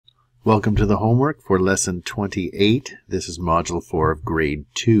Welcome to the homework for lesson 28. This is module 4 of grade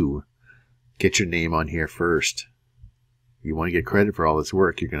 2. Get your name on here first. You want to get credit for all this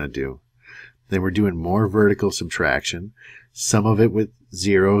work you're going to do. Then we're doing more vertical subtraction, some of it with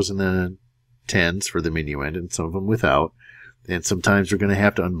zeros and then tens for the minuend and some of them without. And sometimes we're going to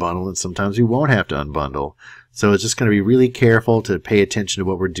have to unbundle and sometimes we won't have to unbundle. So it's just going to be really careful to pay attention to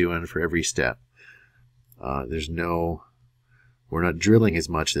what we're doing for every step. We're not drilling as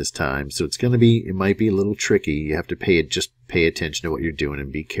much this time, so it might be a little tricky. You have to just pay attention to what you're doing and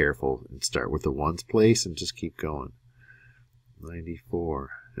be careful. And start with the ones place and just keep going. 94.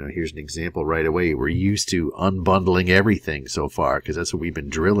 Now here's an example right away. We're used to unbundling everything so far because that's what we've been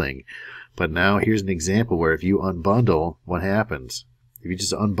drilling. But now here's an example where if you unbundle, what happens? If you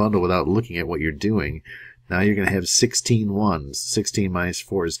just unbundle without looking at what you're doing, now you're going to have 16 ones. 16 minus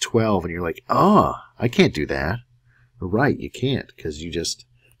 4 is 12, and you're like, I can't do that. Right, you can't because you just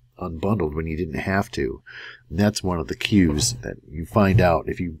unbundled when you didn't have to. And that's one of the cues that you find out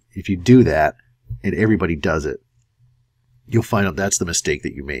if you do that, and everybody does it. You'll find out that's the mistake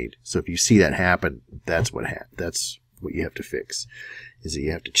that you made. So if you see that happen, that's what you have to fix. Is that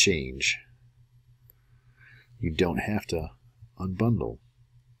you have to change. You don't have to unbundle.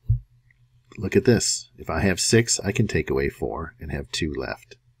 Look at this. If I have 6, I can take away 4 and have 2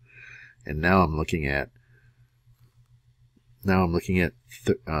 left. And now I'm looking at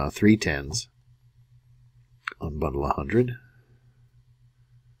 3 tens. Unbundle 100.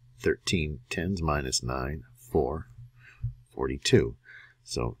 13 tens minus 9, 4, 42.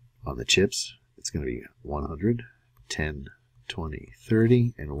 So on the chips, it's going to be 100, 10, 20,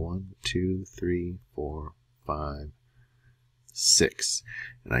 30, and 1, 2, 3, 4, 5, 6.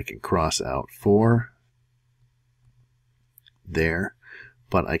 And I can cross out 4 there.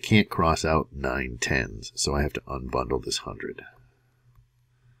 But I can't cross out 9 tens, so I have to unbundle this 100.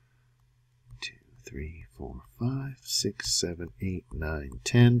 2, 3, 4, 5, 6, 7, 8, 9,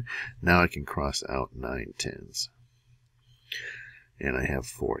 10. Now I can cross out 9 tens. And I have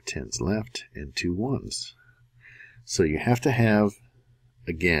 4 tens left and 2 ones. So you have to have,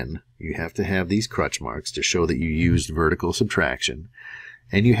 again, you have to have these crutch marks to show that you used vertical subtraction.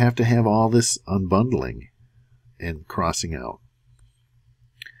 And you have to have all this unbundling and crossing out.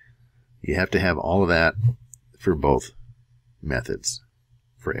 You have to have all of that for both methods,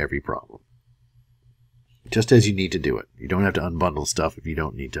 for every problem. Just as you need to do it. You don't have to unbundle stuff if you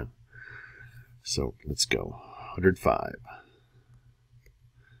don't need to. So let's go. 105.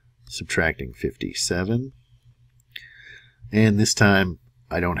 Subtracting 57. And this time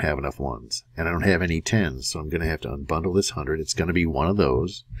I don't have enough ones. And I don't have any tens, so I'm going to have to unbundle this 100. It's going to be one of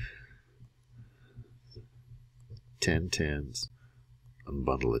those. 10 tens.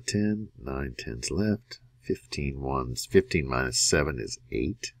 Unbundle a 10, 9 tens left, 15 ones. 15 minus 7 is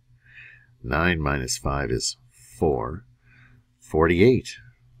 8. 9 minus 5 is 4. 48.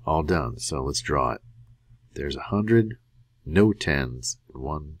 All done. So let's draw it. There's 100, no tens,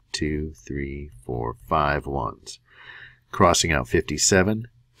 1, 2, 3, 4, 5 ones. Crossing out 57,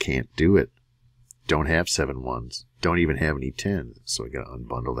 can't do it. Don't have 7 ones. Don't even have any tens, so I got to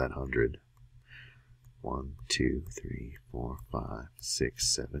unbundle that 100. 1, 2, 3, 4, 5,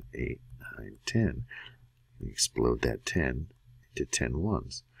 6, 7, 8, 9, 10. We explode that 10 into 10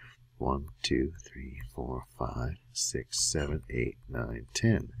 ones. 1, 2, 3, 4, 5, 6, 7, 8, 9,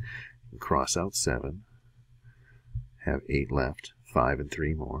 10. And cross out 7. Have 8 left. 5 and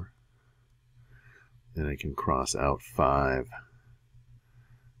 3 more. Then I can cross out 5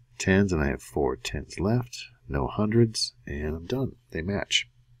 tens, and I have 4 tens left. No hundreds, and I'm done. They match.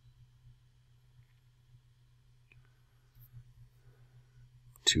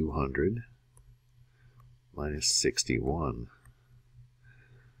 200 minus 61.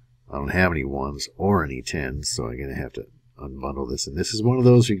 I don't have any ones or any tens, so I'm going to have to unbundle this. And this is one of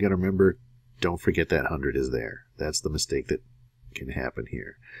those you got to remember, don't forget that 100 is there. That's the mistake that can happen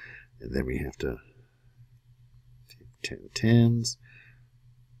here. And then we have to take 10 tens,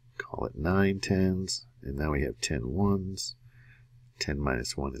 call it 9 tens, and now we have 10 ones. 10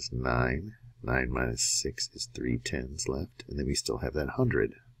 minus 1 is 9. 9 minus 6 is 3 tens left, and then we still have that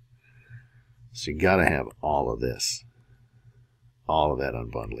 100. So you got to have all of this, all of that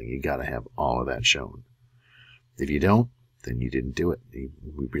unbundling. You got to have all of that shown. If you don't, then you didn't do it. We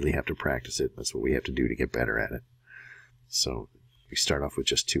really have to practice it. That's what we have to do to get better at it. So we start off with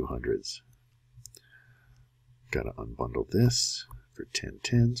just 200s. Got to unbundle this for 10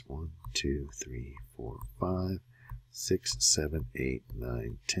 tens. 1, 2, 3, 4, 5. 6, 7, 8,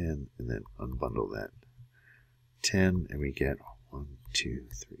 9, 10, and then unbundle that 10, and we get 1, 2,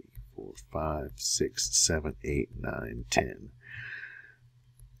 3, 4, 5, 6, 7, 8, 9, 10.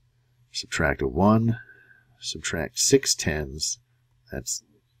 subtract a 1, subtract 6 tens, that's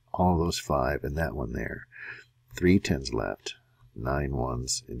all those 5 and that one there. 3 tens left, 9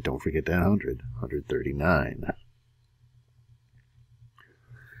 ones, and don't forget that 100, 139.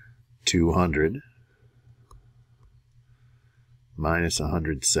 200 minus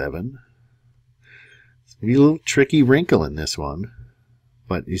 107. It's going to be a little tricky wrinkle in this one,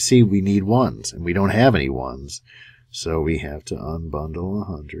 but you see we need ones, and we don't have any ones, so we have to unbundle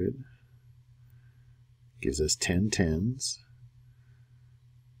 100. Gives us 10 tens,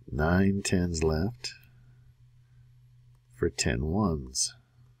 9 tens left for 10 ones.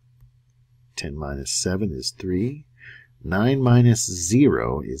 10 minus 7 is 3. 9 minus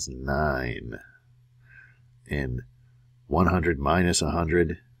 0 is 9. And 100 minus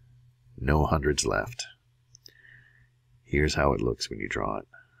 100, no hundreds left. Here's how it looks when you draw it.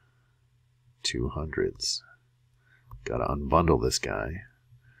 2 hundreds. Got to unbundle this guy.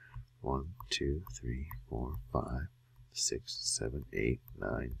 1, 2, 3, 4, 5, 6, 7, 8,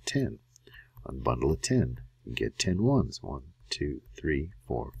 9, 10. Unbundle a 10. You get 10 ones. 1, 2, 3,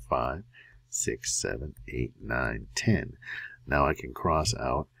 4, 5, 6, 7, 8, 9, 10. Now I can cross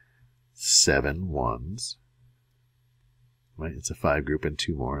out 7 ones. Right? It's a 5 group and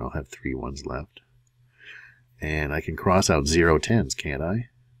 2 more. I'll have 3 ones left. And I can cross out 0 tens, can't I?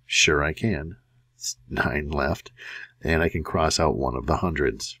 Sure I can. It's 9 left. And I can cross out one of the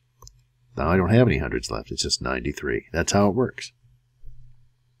hundreds. Now I don't have any hundreds left. It's just 93. That's how it works.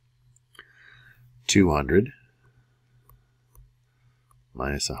 200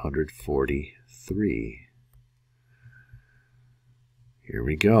 minus 143. Here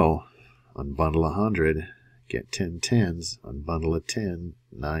we go. Unbundle 100. Get 10 tens. Unbundle a 10.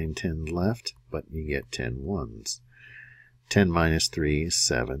 9 tens left, but you get 10 ones. 10 minus 3 is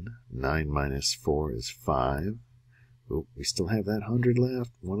 7. 9 minus 4 is 5. Oh, we still have that 100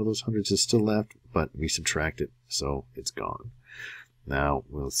 left. One of those hundreds is still left, but we subtract it, so it's gone. Now,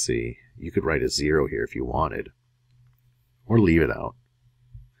 we'll see. You could write a 0 here if you wanted, or leave it out.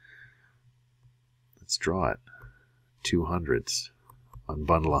 Let's draw it. 2 hundreds.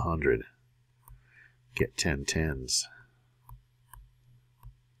 Unbundle 100. Get 10 tens.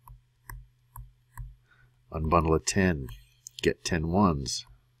 Unbundle a 10. Get 10 ones.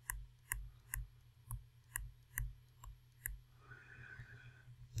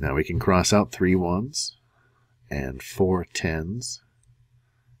 Now we can cross out 3 ones and 4 tens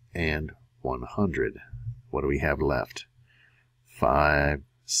and 100. What do we have left? 5,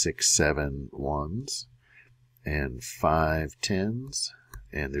 6, 7 ones and 5 tens,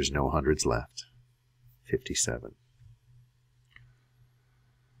 and there's no hundreds left. 57.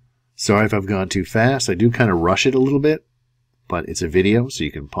 Sorry if I've gone too fast. I do kind of rush it a little bit, but it's a video, so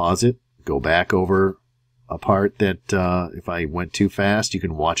you can pause it, go back over a part that if I went too fast, you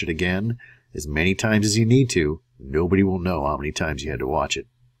can watch it again as many times as you need to. Nobody will know how many times you had to watch it.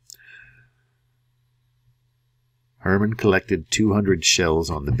 Herman collected 200 shells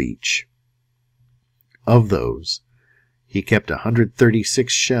on the beach. Of those, he kept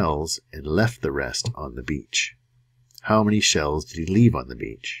 136 shells and left the rest on the beach. How many shells did he leave on the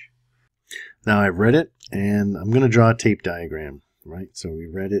beach? Now I've read it, and I'm going to draw a tape diagram, right? So we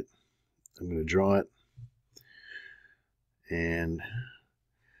read it. I'm going to draw it. And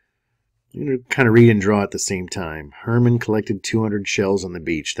I'm going to kind of read and draw at the same time. Herman collected 200 shells on the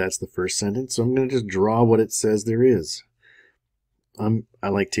beach. That's the first sentence. So I'm going to just draw what it says there is. I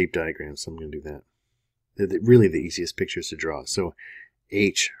like tape diagrams, so I'm going to do that. They're really the easiest pictures to draw. So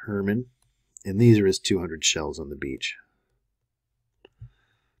H, Herman, and these are his 200 shells on the beach.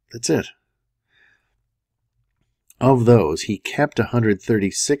 That's it. Of those, he kept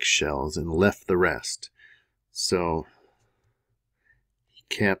 136 shells and left the rest. So he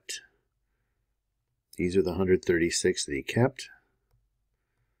kept, these are the 136 that he kept.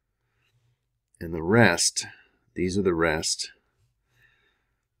 And the rest, these are the rest.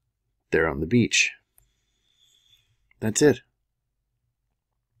 They're on the beach. That's it.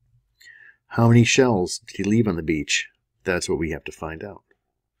 How many shells did he leave on the beach? That's what we have to find out.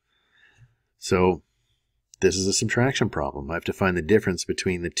 So this is a subtraction problem. I have to find the difference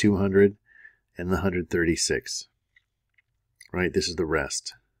between the 200 and the 136. Right? This is the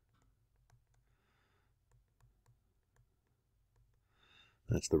rest.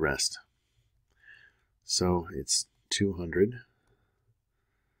 That's the rest. So it's 200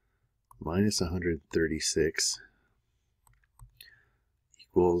 minus 136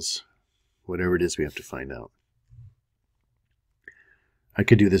 equals whatever it is we have to find out. I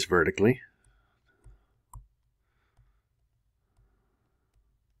could do this vertically.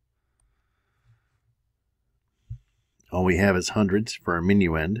 All we have is hundreds for our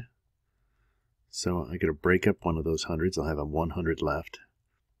minuend. So I got to break up one of those hundreds. I'll have a 100 left,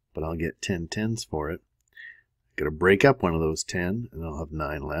 but I'll get 10 tens for it. Got to break up one of those 10, and I'll have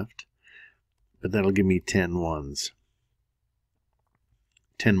 9 left. But that'll give me 10 ones.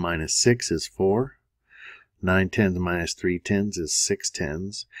 10 minus 6 is 4. 9 tens minus 3 tens is 6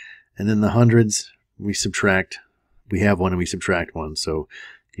 tens. And then the hundreds, we subtract. We have one and we subtract one, so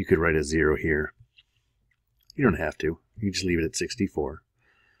you could write a 0 here. You don't have to. You just leave it at 64.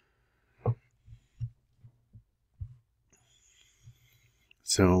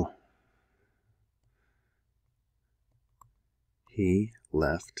 So he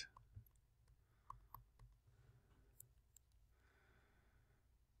left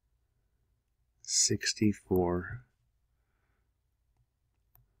 $64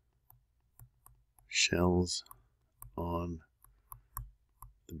 shells on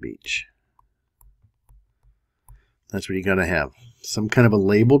the beach. That's what you got to have. Some kind of a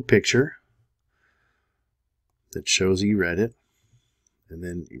labeled picture that shows you read it. And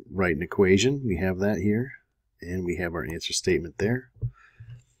then write an equation. We have that here. And we have our answer statement there.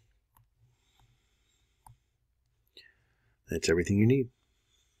 That's everything you need.